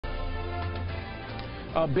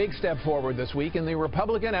A big step forward this week in the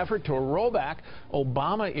Republican effort to roll back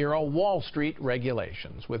Obama-era Wall Street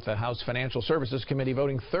regulations, with the House Financial Services Committee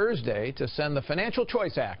voting Thursday to send the Financial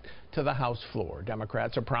Choice Act to the House floor.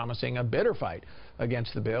 Democrats are promising a bitter fight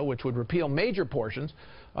against the bill, which would repeal major portions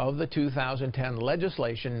of the 2010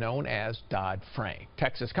 legislation known as Dodd-Frank.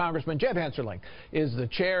 Texas Congressman Jeb Hensarling is the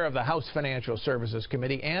chair of the House Financial Services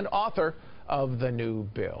Committee and author of the new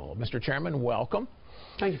bill. Mr. Chairman, welcome.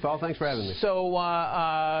 Thank you, Paul. Thanks for having me. So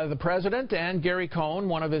the president and Gary Cohn,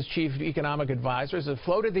 one of his chief economic advisors, have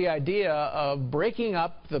floated the idea of breaking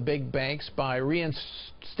up the big banks by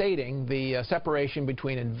reinstating the separation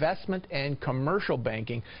between investment and commercial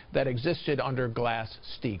banking that existed under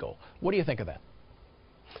Glass-Steagall. What do you think of that?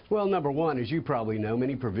 Well, number one, as you probably know,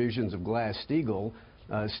 many provisions of Glass-Steagall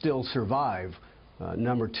still survive.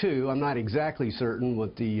 Number two, I'm not exactly certain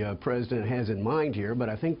what the president has in mind here, but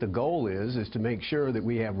I think the goal is to make sure that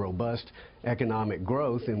we have robust economic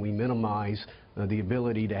growth and we minimize the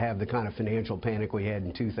ability to have the kind of financial panic we had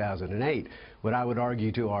in 2008. What I would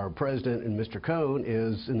argue to our president and Mr. Cohn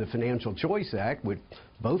is in the Financial Choice Act, which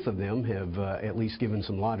both of them have at least given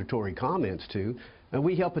some laudatory comments to,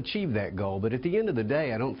 we help achieve that goal. But at the end of the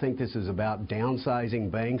day, I don't think this is about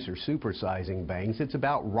downsizing banks or supersizing banks. It's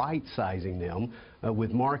about right-sizing them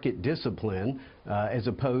with market discipline as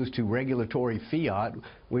opposed to regulatory fiat,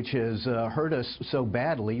 which has hurt us so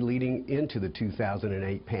badly leading into the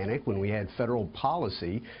 2008 panic when we had federal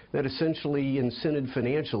policy that essentially incented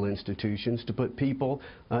financial institutions to put people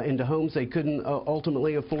into homes they couldn't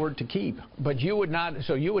ultimately afford to keep. But you would not,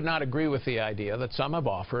 so you would not agree with the idea that some have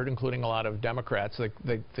offered, including a lot of Democrats,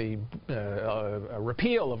 the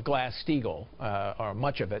repeal of Glass-Steagall, or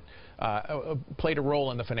much of it, played a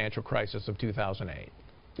role in the financial crisis of 2008.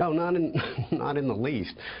 No, not in the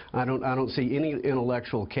least. I don't see any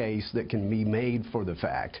intellectual case that can be made for the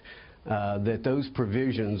fact that those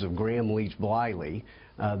provisions of Gramm-Leach-Bliley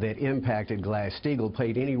that impacted Glass-Steagall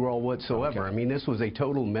played any role whatsoever. Okay. I mean, this was a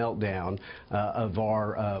total meltdown of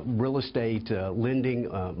our real estate lending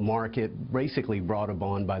market, basically brought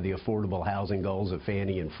upon by the affordable housing goals of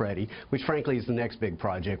Fannie and Freddie, which frankly is the next big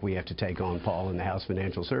project we have to take on, Paul, in the House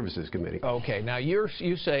Financial Services Committee. Okay, now you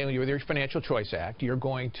say with your Financial Choice Act, you're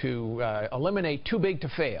going to eliminate too big to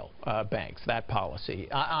fail banks, that policy.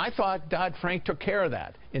 I thought Dodd-Frank took care of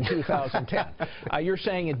that in 2010. You're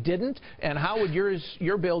saying it didn't, and how would your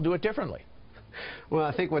bill do it differently? Well,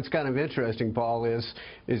 I think what's kind of interesting, Paul, is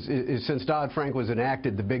since Dodd-Frank was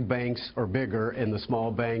enacted, the big banks are bigger and the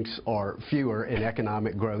small banks are fewer, and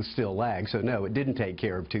economic growth still lags. So no, it didn't take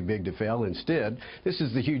care of too big to fail. Instead, this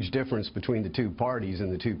is the huge difference between the two parties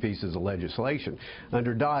and the two pieces of legislation.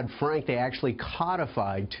 Under Dodd-Frank, they actually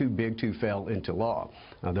codified too big to fail into law.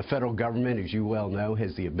 The federal government, as you well know,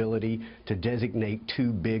 has the ability to designate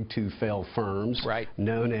too big to fail firms, right,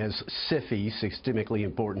 known as SIFIs, systemically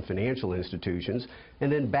important financial institutions,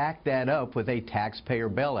 and then back that up with a taxpayer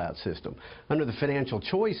bailout system. Under the Financial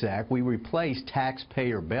Choice Act, we replaced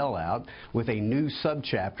taxpayer bailout with a new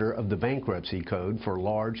subchapter of the bankruptcy code for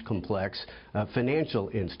large, complex financial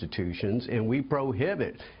institutions, and we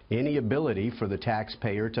prohibit any ability for the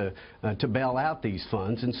taxpayer to bail out these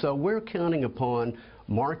funds. And so we're counting upon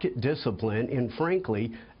market discipline and,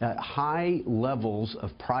 frankly, high levels of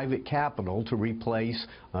private capital to replace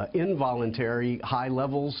involuntary high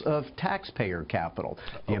levels of taxpayer capital.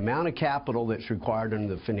 The amount of capital that's required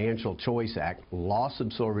under the Financial Choice Act,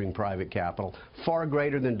 loss-absorbing private capital, far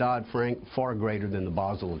greater than Dodd-Frank, far greater than the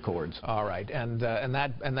Basel Accords. All right, and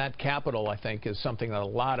that capital, I think, is something that a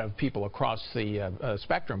lot of people across the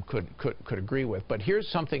spectrum could agree with. But here's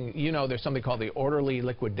something, you know, there's something called the Orderly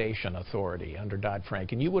Liquidation Authority under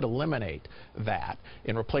Dodd-Frank, and you would eliminate that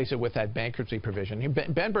and replace it with that bankruptcy provision.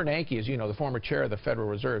 Ben Bernanke, as you know, the former chair of the Federal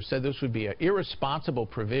Reserve, said this would be an irresponsible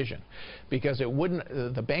provision because it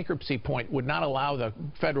wouldn't, the bankruptcy point would not allow the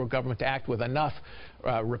federal government to act with enough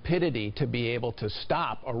rapidity to be able to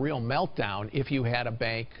stop a real meltdown if you had a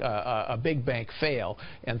bank, a big bank fail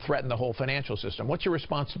and threaten the whole financial system. What's your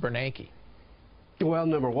response to Bernanke? Well,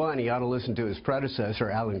 number one, he ought to listen to his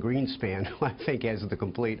predecessor, Alan Greenspan, who I think has the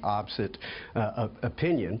complete opposite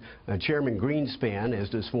opinion. Chairman Greenspan, as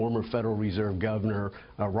does former Federal Reserve Governor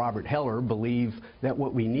Robert Heller, believe that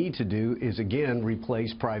what we need to do is, again,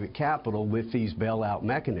 replace private capital with these bailout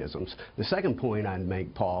mechanisms. The second point I'd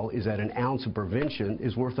make, Paul, is that an ounce of prevention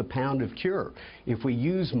is worth a pound of cure. If we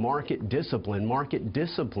use market discipline,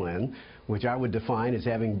 which I would define as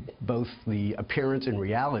having both the appearance and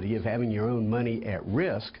reality of having your own money at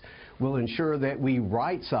risk, will ensure that we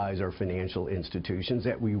right-size our financial institutions,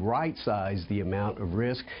 that we right-size the amount of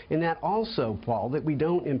risk, and that also, Paul, that we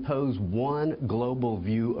don't impose one global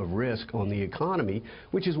view of risk on the economy,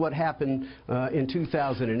 which is what happened in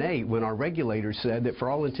 2008 when our regulators said that for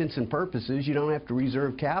all intents and purposes you don't have to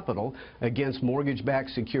reserve capital against mortgage-backed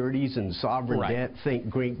securities and sovereign debt, think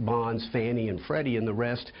Greek bonds, Fannie and Freddie, and the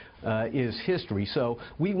rest is history. So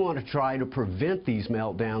we want to try to prevent these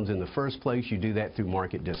meltdowns in the first place. You do that through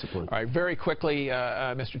market discipline. All right, very quickly,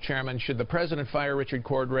 Mr. Chairman, should the President fire Richard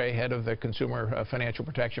Cordray, head of the Consumer Financial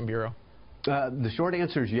Protection Bureau? The short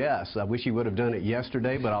answer is yes. I wish he would have done it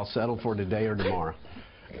yesterday, but I'll settle for today or tomorrow.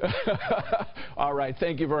 All right,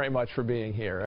 thank you very much for being here.